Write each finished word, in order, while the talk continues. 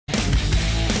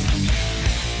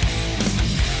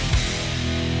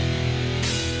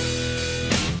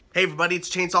Hey everybody, it's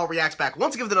Chainsaw Reacts back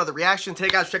once again with another reaction. Today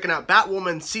guys, checking out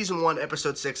Batwoman Season 1,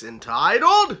 Episode 6,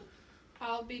 entitled...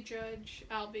 I'll be judge,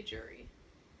 I'll be jury.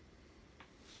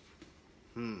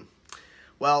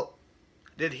 Well,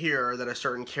 I did hear that a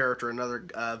certain character, another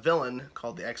villain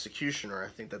called the Executioner, I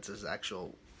think that's his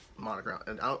actual monogram,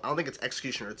 and I don't think it's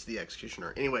Executioner, it's the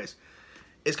Executioner. Anyways,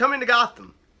 is coming to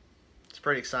Gotham. It's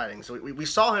pretty exciting. So we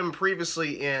saw him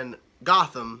previously in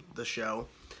Gotham, the show.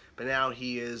 But now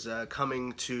he is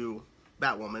coming to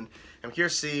Batwoman. I'm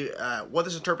curious to see what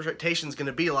this interpretation is going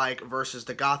to be like versus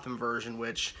the Gotham version,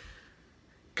 which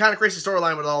kind of crazy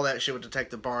storyline with all that shit with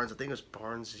Detective Barnes. I think it was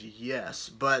Barnes, yes.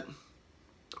 But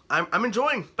I'm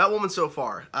enjoying Batwoman so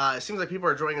far. It seems like people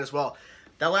are enjoying it as well.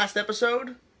 That last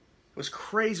episode was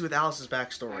crazy with Alice's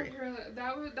backstory.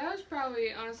 That was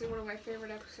probably, honestly, one of my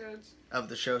favorite episodes. Of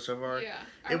the show so far? Yeah.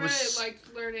 I really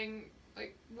liked learning...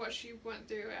 like what she went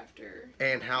through after,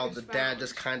 and how the dad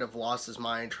just kind of lost his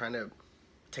mind trying to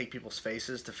take people's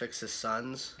faces to fix his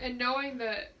sons, and knowing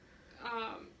that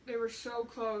they were so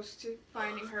close to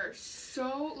finding her,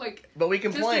 so like, but we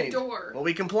complained. Just a door. Well,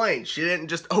 we complained she didn't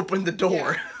just open the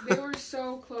door. Yeah, they were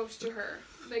so close to her.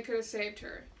 They could have saved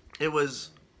her. It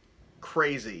was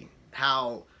crazy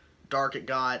how dark it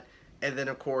got, and then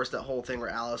of course that whole thing where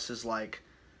Alice is like,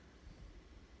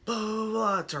 blah, blah,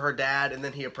 blah, to her dad, and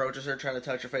then he approaches her trying to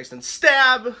touch her face, and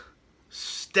stab,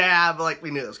 like we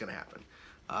knew that was going to happen.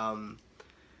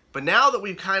 But now that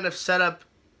we've kind of set up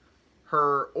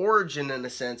her origin in a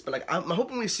sense, but like I'm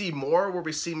hoping we see more, where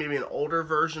we see maybe an older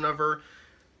version of her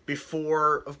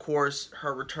before, of course,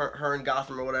 her return, her in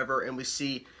Gotham or whatever, and we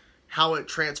see how it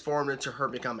transformed into her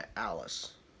becoming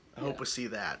Alice. I hope we see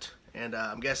that, and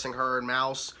I'm guessing her and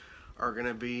Mouse are going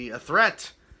to be a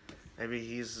threat. Maybe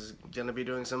he's going to be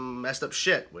doing some messed up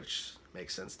shit, which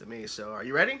makes sense to me. So, are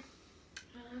you ready?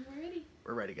 I'm ready.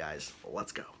 We're ready, guys. Well,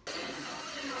 let's go.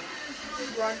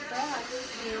 Run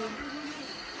fast.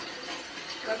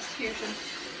 Execution.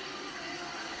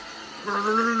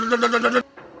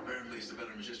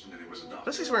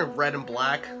 This is wearing red and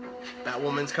black.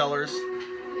 Batwoman's colors.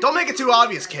 Don't make it too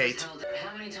obvious, Kate.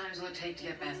 How many times will it take to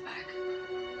get Beth back?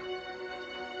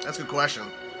 That's a good question.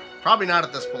 Probably not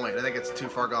at this point. I think it's too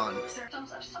far gone.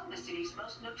 Symptoms of some of the city's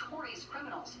most notorious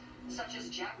criminals, such as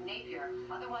Jack Napier,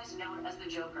 otherwise known as the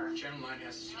Joker.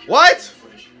 What?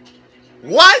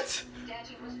 What?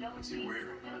 It's weird.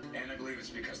 And I believe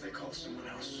it's because they called someone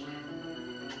else.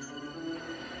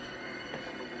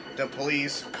 The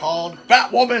police called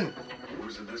Batwoman. Who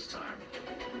was it this time?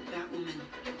 Batwoman.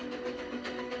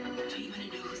 Do you want to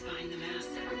know who's behind the mask?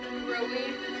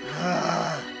 Really?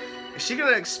 Is she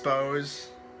gonna expose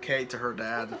Kate to her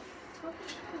dad?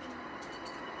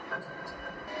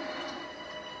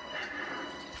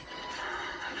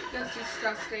 That's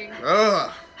disgusting.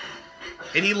 Ugh.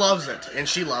 And he loves it, and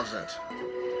she loves it.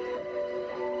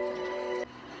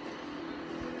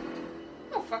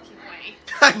 No fucking way.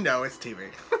 I know, it's TV.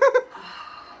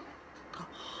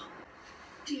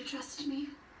 Do you trust me?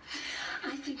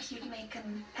 I think you'd make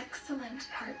an excellent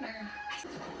partner.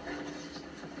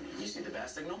 You see the bat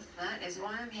signal? That is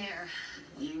why I'm here.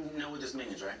 You know what this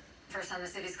means, right? First time the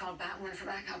city's called Batwoman for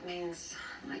backup means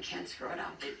I can't screw it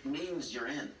up. It means you're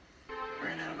in.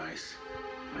 Ran out of ice.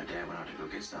 My dad went out to go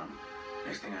get some.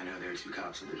 Next thing I know, there were two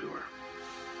cops at the door.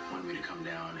 Wanted me to come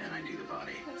down and ID the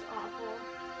body. That's awful.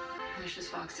 Lucius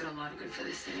Fox did a lot of good for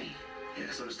the city.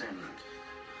 Yeah, so understand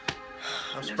that.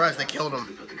 I'm surprised they killed him.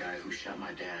 We put the guy who shot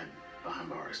my dad behind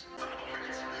bars.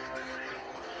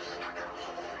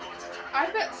 I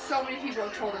bet so many people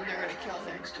have told him they're gonna kill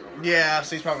him. Yeah,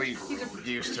 so he's probably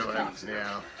used to it.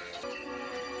 Yeah.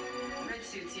 Red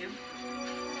suits you.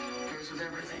 Goes with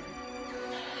everything.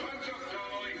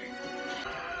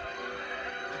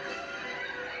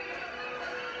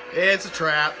 It's a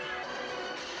trap.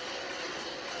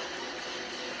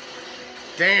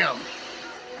 Damn.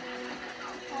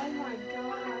 Oh my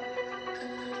god.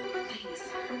 Thanks.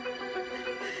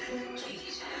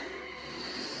 Kate.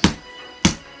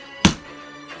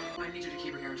 I need you to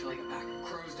keep her here until I get back.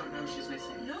 Crows don't know she's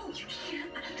missing. No, you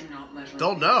can't. Do not let her.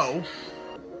 Don't know.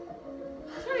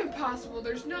 It's not even possible.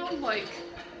 There's no, like,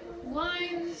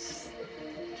 lines,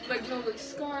 like, no, like,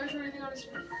 scars or anything on his...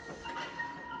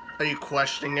 Are you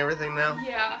questioning everything now?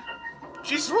 Yeah.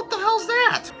 Jesus, what the hell's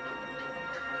that?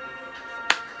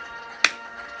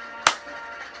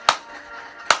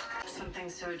 Something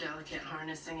so delicate,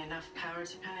 harnessing enough power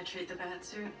to penetrate the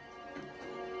batsuit.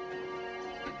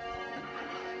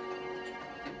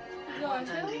 Well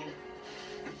done, Dean.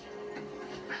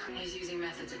 He's using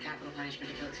methods of capital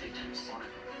punishment to kill his victims.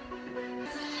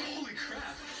 Holy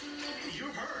crap! You're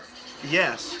her!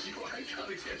 Yes. You are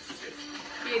totally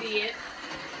Idiot.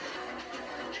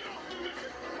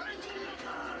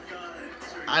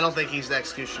 I don't think he's the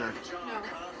executioner. No.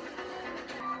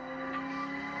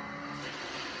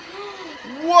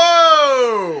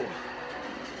 Whoa!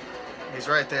 He's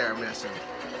right there, I'm guessing.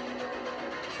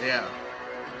 Yeah.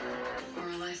 Or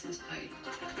a license plate.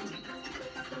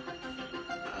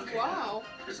 Okay. Wow.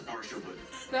 It's a partial, but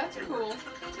That's cool.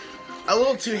 A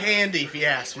little too handy, if you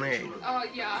ask me. Oh,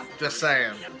 yeah. Just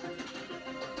saying.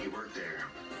 he worked there.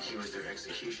 He was their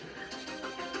executioner.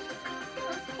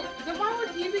 Then why would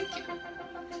he be...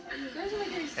 That doesn't make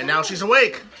any sense. And now she's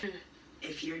awake.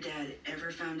 If your dad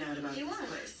ever found out about He this won't.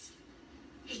 place,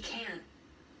 He can't.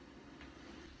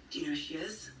 do you know who she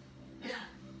is? No.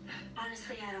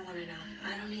 Honestly, I don't want to know.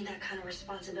 I don't need that kind of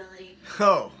responsibility.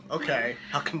 Oh, okay.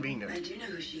 How I convenient. do know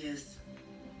who she is,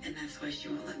 and that's why she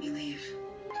won't let me leave.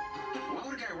 Why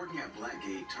would a guy working at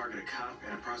Blackgate target a cop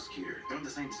and a prosecutor? They're on the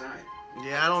same side.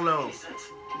 Yeah, I don't know. Makes sense.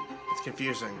 It's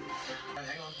confusing. Hang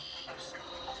on.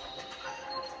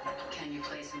 Can you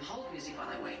play some hold music while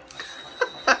I wait?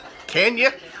 Can you?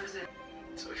 Okay, how's it?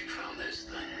 So if you found this,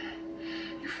 then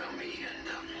you found me, and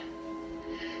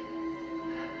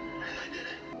I did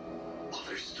it. All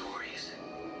their stories,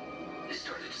 they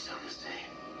started to sound the same.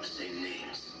 The same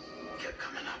names kept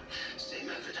coming up, same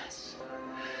evidence.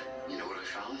 You know what I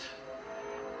found?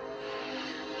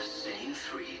 The same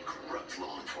three corrupt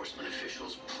law enforcement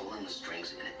officials pulling the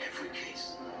strings in every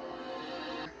case.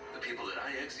 The people that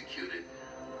I executed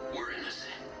were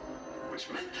innocent, which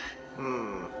meant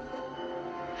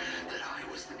that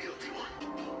I was the guilty one.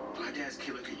 My dad's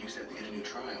killer could use that to get a new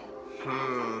trial.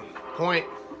 Point.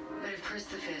 But if Chris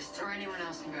the Fist or anyone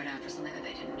else can go down for something that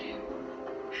they didn't do,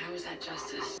 how is that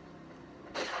justice?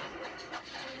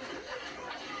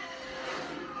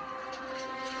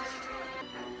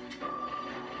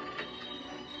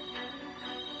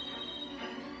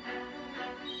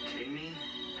 Kidding me?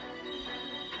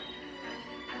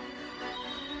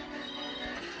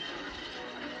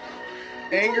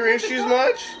 Anger issues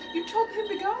much? You told him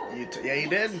to go. Yeah, you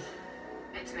did.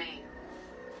 It's me.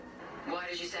 Why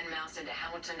did you send Mouse into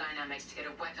Hamilton Dynamics to get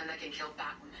a weapon that can kill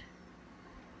Batwoman?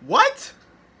 What?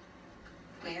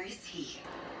 Where is he?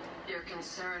 Your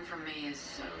concern for me is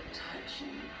so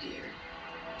touching, dear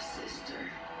sister.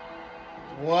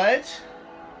 What?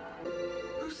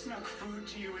 Who snuck food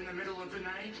to you in the middle of the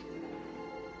night?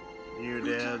 You Who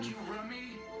did. taught you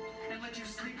rummy and let you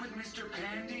sleep with Mr.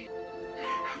 Pandy?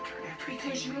 After everything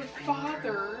Because your we've been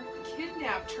father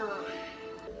kidnapped her.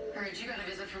 Heard you got a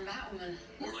visit from Batwoman.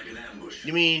 More like an ambush.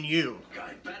 You mean you?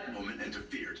 Guy Batwoman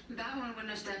interfered. Batwoman wouldn't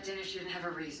have stepped in if she didn't have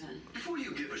a reason. Before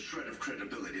you give a shred of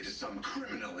credibility to some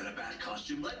criminal in a bat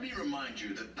costume, let me remind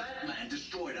you that Batman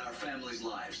destroyed our family's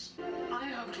lives. I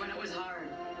hoped when it was hard.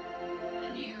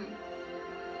 And you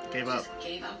Gave up. just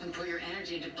gave up and put your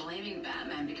energy into blaming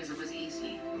Batman because it was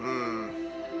easy.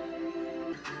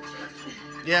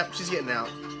 Yep, she's getting out.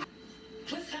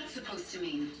 What's that supposed to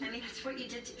mean? I mean, it's what you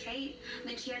did to Kate.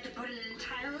 Then she had to put an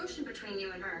entire ocean between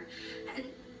you and her. And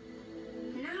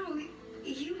now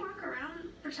you walk around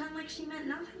pretend like she meant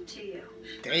nothing to you.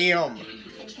 Damn.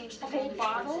 And change the A whole bandage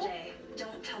bottle? once a day.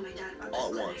 Don't tell my dad about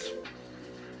All this at once. clinic.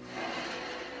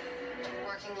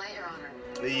 Working late, Your Honor.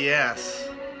 Yes.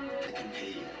 I can pay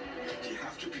you. Do you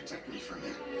have to protect me from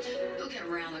him? You'll get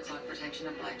round-the-clock protection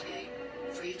at Blackgate.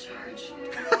 Free of charge.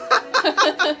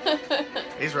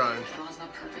 He's running. The law's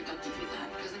not perfect, I'll give you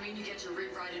that. Doesn't mean you get to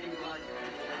rewrite it in blood.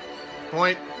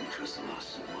 Point. Chris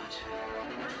lost so much.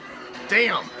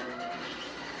 Damn.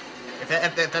 If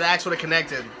that axe would have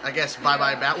connected, I guess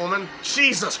bye-bye Batwoman.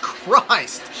 Jesus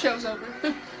Christ. Show's over.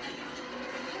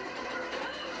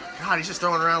 God, he's just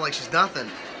throwing her around like she's nothing.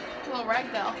 Little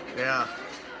ragdoll. Yeah.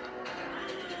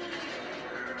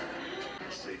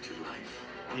 Saved your life.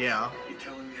 Yeah. You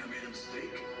telling me I made a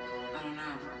mistake? I don't know.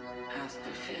 Ask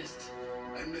the Fist.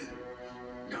 I admit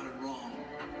it. Got it wrong.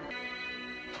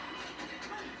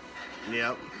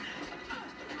 Yep.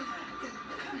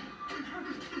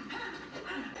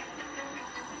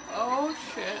 Oh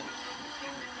shit.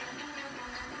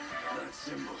 That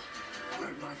symbol.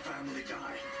 Where'd my family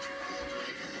die?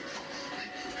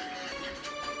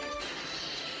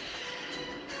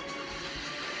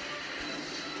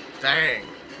 Dang.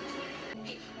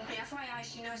 Hey, FYI,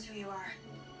 she knows who you are.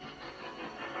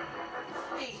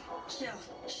 Hey, chill.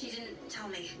 She didn't tell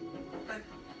me. But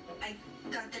I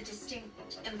got the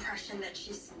distinct impression that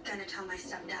she's gonna tell my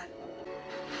stepdad.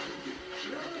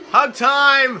 Hug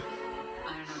time.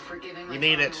 I don't know, forgiving my You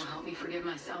need father it. will help me forgive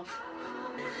myself.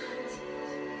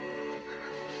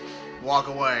 Walk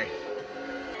away.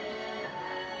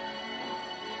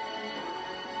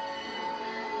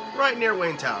 Right near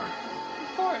Wayne Tower.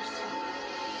 Of course.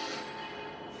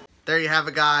 there you have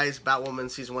it, guys. Batwoman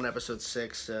Season 1, Episode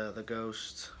 6. The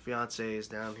ghost fiance is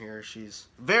down here. She's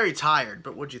very tired,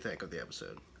 but what'd you think of the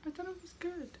episode? I thought it was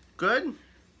good. Good?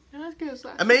 Not as good as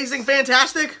last Amazing, week's.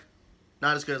 fantastic?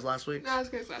 Not as good as last week's? Not as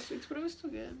good as last week's, but it was still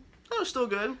good. Oh, it was still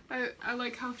good. I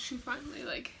like how she finally,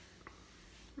 like,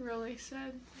 really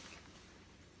said,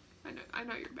 like, I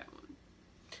know you're Batwoman.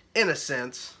 In a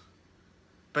sense.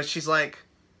 But she's like...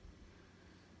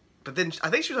 But then I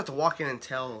think she was about to walk in and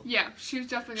tell... Yeah, she was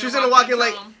definitely She was going to walk in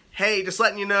like, hey, just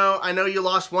letting you know, I know you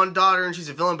lost one daughter and she's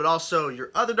a villain, but also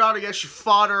your other daughter, yes, you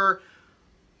fought her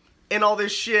and all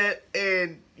this shit.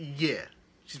 And yeah,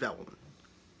 she's Batwoman.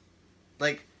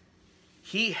 Like,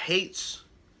 he hates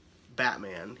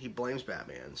Batman. He blames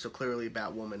Batman. So clearly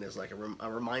Batwoman is like a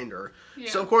reminder.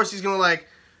 Yeah. So of course he's going to like,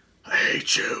 I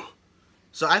hate you.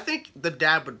 So I think the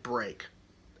dad would break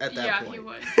at that point. Yeah, he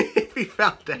would. If he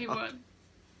found out. He would.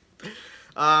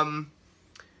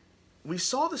 We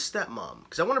saw the stepmom,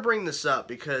 because I want to bring this up,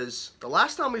 because the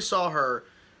last time we saw her,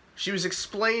 she was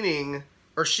explaining,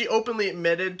 or she openly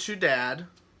admitted to Dad,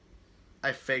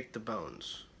 I faked the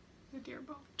bones. The deer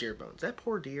bone. Deer bones. That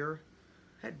poor deer.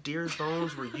 That deer's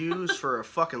bones were used for a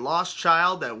fucking lost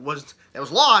child that was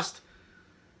lost.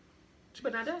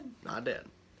 But not dead. Not dead.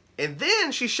 And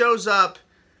then she shows up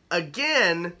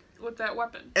again. With that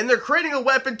weapon. And they're creating a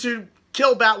weapon to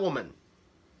kill Batwoman.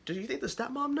 Do you think the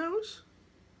stepmom knows?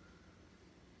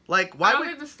 Like, why I don't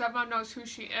would... think the stepmom knows who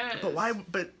she is. But why...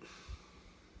 But...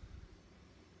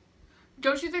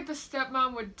 Don't you think the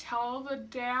stepmom would tell the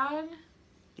dad?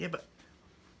 Yeah, but...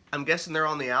 I'm guessing they're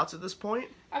on the outs at this point?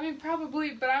 I mean,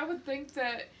 probably, but I would think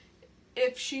that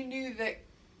if she knew that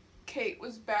Kate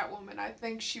was Batwoman, I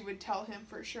think she would tell him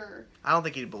for sure. I don't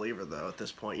think he'd believe her, though, at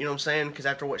this point. You know what I'm saying? Because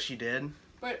after what she did...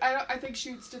 But I think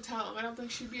she would still tell him. I don't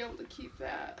think she'd be able to keep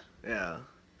that. Yeah.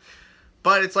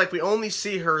 But it's like we only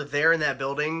see her there in that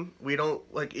building. We don't...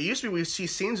 Like, it used to be we see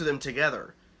scenes of them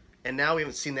together. And now we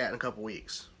haven't seen that in a couple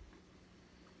weeks.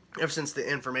 Ever since the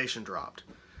information dropped.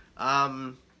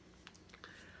 I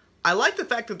like the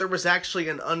fact that there was actually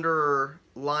an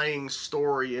underlying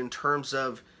story in terms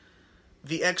of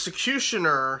the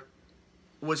executioner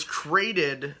was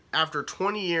created after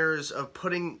 20 years of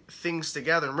putting things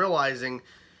together and realizing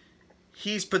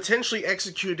he's potentially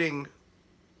executing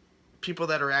people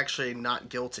that are actually not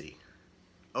guilty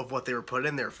of what they were put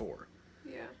in there for.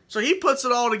 Yeah. So he puts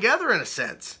it all together in a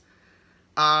sense.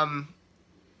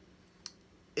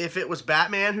 If it was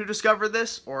Batman who discovered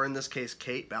this, or in this case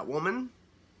Kate, Batwoman,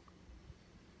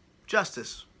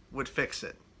 justice would fix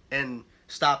it and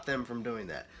stop them from doing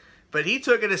that. But he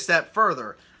took it a step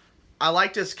further. I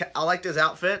liked his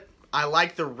outfit. I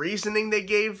like the reasoning they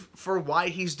gave for why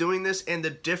he's doing this and the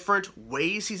different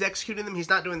ways he's executing them. He's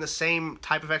not doing the same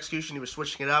type of execution. He was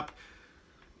switching it up.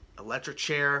 Electric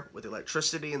chair with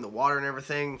electricity and the water and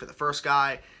everything for the first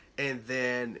guy. And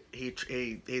then he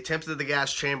attempted the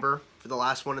gas chamber for the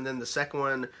last one. And then the second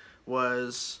one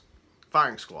was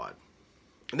firing squad.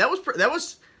 And that was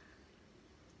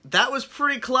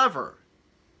pretty clever.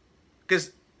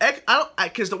 Because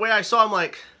the way I saw him,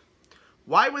 like...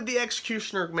 Why would the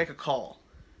executioner make a call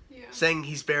saying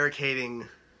he's barricading,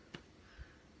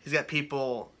 he's got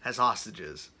people as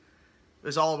hostages? It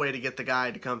was all a way to get the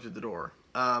guy to come through the door.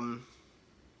 Now,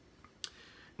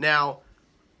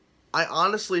 I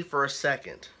honestly, for a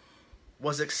second,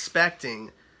 was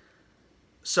expecting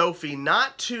Sophie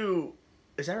not to...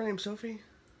 Is that her name, Sophie?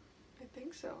 I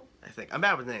think so. I think. I'm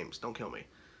bad with names. Don't kill me.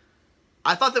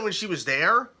 I thought that when she was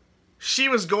there, she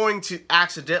was going to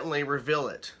accidentally reveal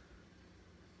it.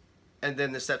 And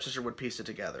then the stepsister would piece it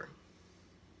together.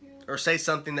 Yeah. Or say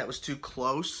something that was too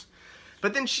close.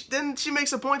 But then she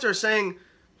makes a point to her saying,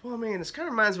 well, man, this kind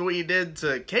of reminds me of what you did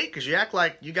to Kate, because you act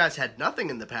like you guys had nothing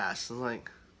in the past. And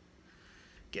like,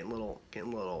 getting a little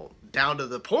down to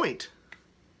the point.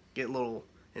 Getting a little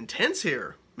intense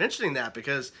here, mentioning that,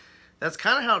 because that's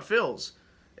kind of how it feels.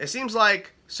 It seems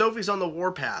like Sophie's on the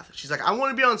warpath. She's like, I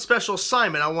want to be on special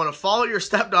assignment. I want to follow your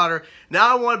stepdaughter.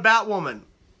 Now I want Batwoman.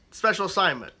 Special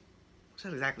assignment. What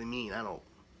does that exactly mean? I don't...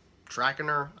 Tracking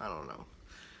her? I don't know.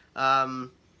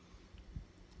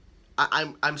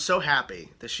 I'm so happy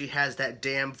that she has that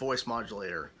damn voice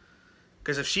modulator.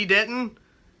 Because if she didn't...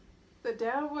 The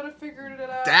dad would have figured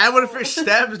it out. Dad would have figured...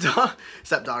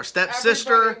 Stepdaughter,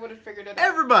 stepsister... Everybody would have figured it out.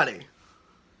 Everybody.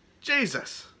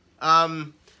 Jesus.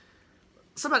 Something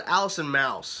about Alice and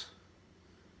Mouse.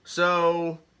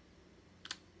 So...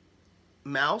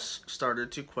 Mouse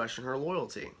started to question her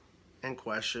loyalty. And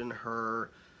question her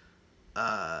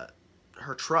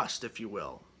trust, if you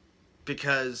will.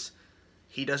 Because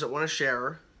he doesn't want to share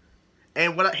her.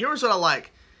 And here's what I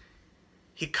like.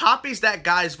 he copies that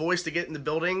guy's voice to get in the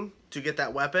building to get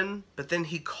that weapon, but then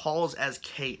he calls as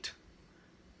Kate.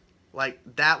 Like,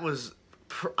 that was...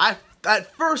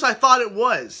 At first, I thought it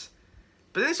was.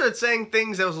 But then he started saying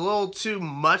things that was a little too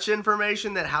much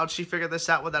information, that how'd she figure this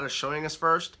out without us showing us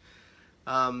first.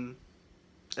 And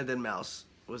then Mouse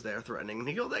was there threatening, and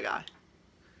he killed that guy.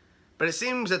 But it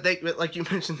seems that they, like you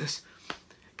mentioned this,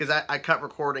 because I cut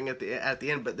recording at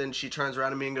the end, but then she turns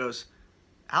around to me and goes,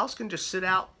 Alice can just sit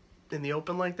out in the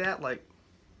open like that? Like,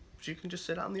 she can just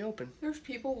sit out in the open. There's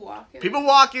people walking. People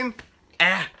walking.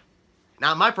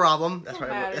 Not my problem. That's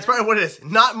probably what it is.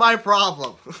 Not my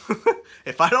problem.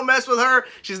 If I don't mess with her,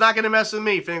 she's not going to mess with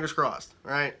me. Fingers crossed.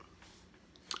 Right?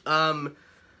 I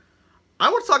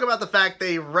want to talk about the fact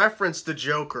they referenced the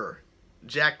Joker,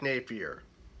 Jack Napier.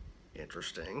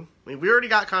 Interesting. I mean, we already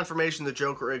got confirmation the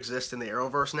Joker exists in the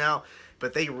Arrowverse now,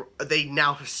 but they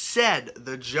now said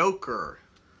the Joker.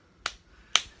 You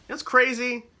know what's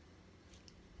crazy?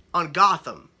 On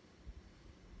Gotham,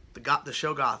 the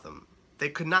show Gotham, they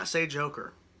could not say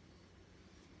Joker.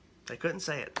 They couldn't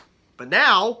say it. But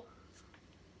now,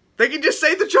 they can just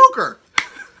say the Joker.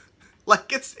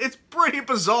 Like, it's pretty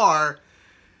bizarre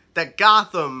that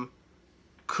Gotham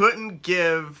couldn't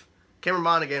give Cameron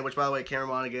Monaghan, which, by the way, Cameron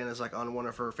Monaghan is, like, on one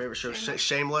of her favorite shows,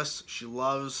 Shameless. She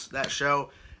loves that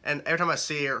show. And every time I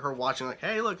see her watching, like,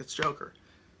 hey, look, it's Joker.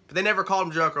 But they never called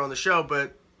him Joker on the show,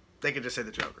 but they could just say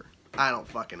the Joker. I don't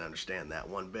fucking understand that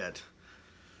one bit.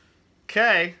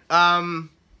 Okay. And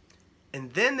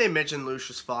then they mentioned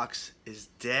Lucius Fox is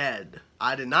dead.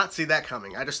 I did not see that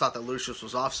coming. I just thought that Lucius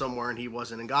was off somewhere and he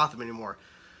wasn't in Gotham anymore.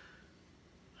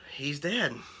 He's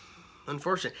dead.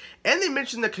 Unfortunate. And they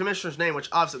mentioned the commissioner's name, which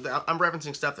obviously, I'm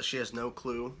referencing stuff that she has no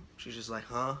clue. She's just like,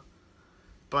 huh?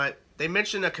 But they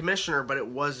mentioned a commissioner, but it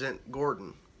wasn't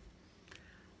Gordon.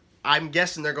 I'm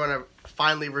guessing they're going to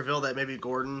finally reveal that maybe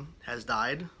Gordon has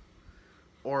died.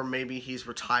 Or maybe he's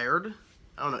retired.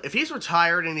 I don't know. If he's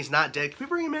retired and he's not dead, can we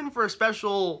bring him in for a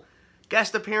special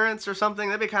guest appearance or something?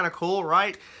 That'd be kind of cool,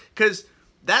 right? Because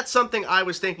that's something I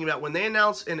was thinking about when they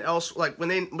announced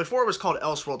before it was called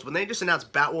Elseworlds, when they just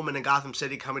announced Batwoman and Gotham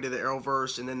City coming to the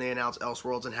Arrowverse, and then they announced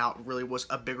Elseworlds and how it really was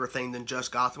a bigger thing than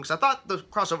just Gotham. Because I thought the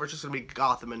crossover was just going to be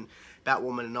Gotham and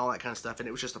Batwoman and all that kind of stuff, and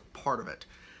it was just a part of it.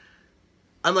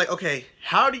 I'm like, okay,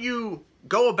 how do you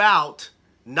go about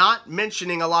not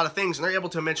mentioning a lot of things? And they're able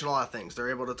to mention a lot of things.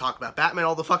 They're able to talk about Batman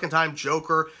all the fucking time,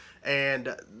 Joker,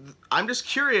 and I'm just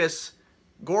curious.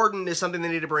 Gordon is something they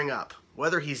need to bring up.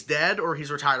 Whether he's dead or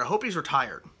he's retired. I hope he's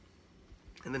retired.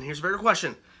 And then here's a bigger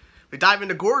question. We dive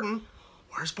into Gordon.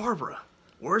 Where's Barbara?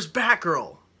 Where's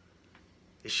Batgirl?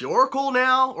 Is she Oracle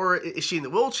now? Or is she in the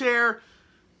wheelchair?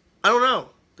 I don't know.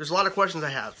 There's a lot of questions I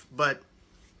have. But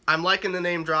I'm liking the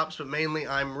name drops, but mainly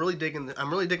I'm really digging the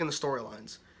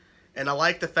storylines. And I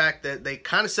like the fact that they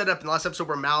kind of set up in the last episode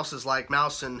where Mouse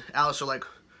and Alice are like,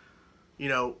 you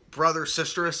know, brother,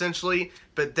 sister, essentially.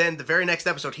 But then the very next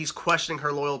episode, he's questioning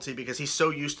her loyalty because he's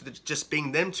so used to just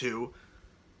being them two.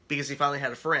 Because he finally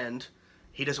had a friend,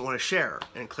 he doesn't want to share.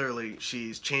 And clearly,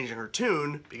 she's changing her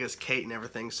tune because Kate and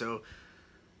everything. So,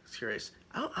 it's curious.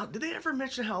 Did they ever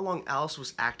mention how long Alice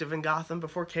was active in Gotham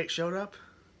before Kate showed up?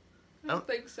 I don't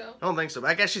think so. I don't think so.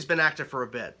 But I guess she's been active for a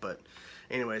bit. But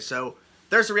anyway, so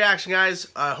there's the reaction, guys.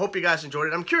 I hope you guys enjoyed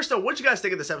it. I'm curious, though, what you guys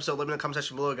think of this episode? Let me know in the comment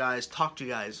section below, guys. Talk to you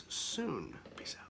guys soon. Peace out.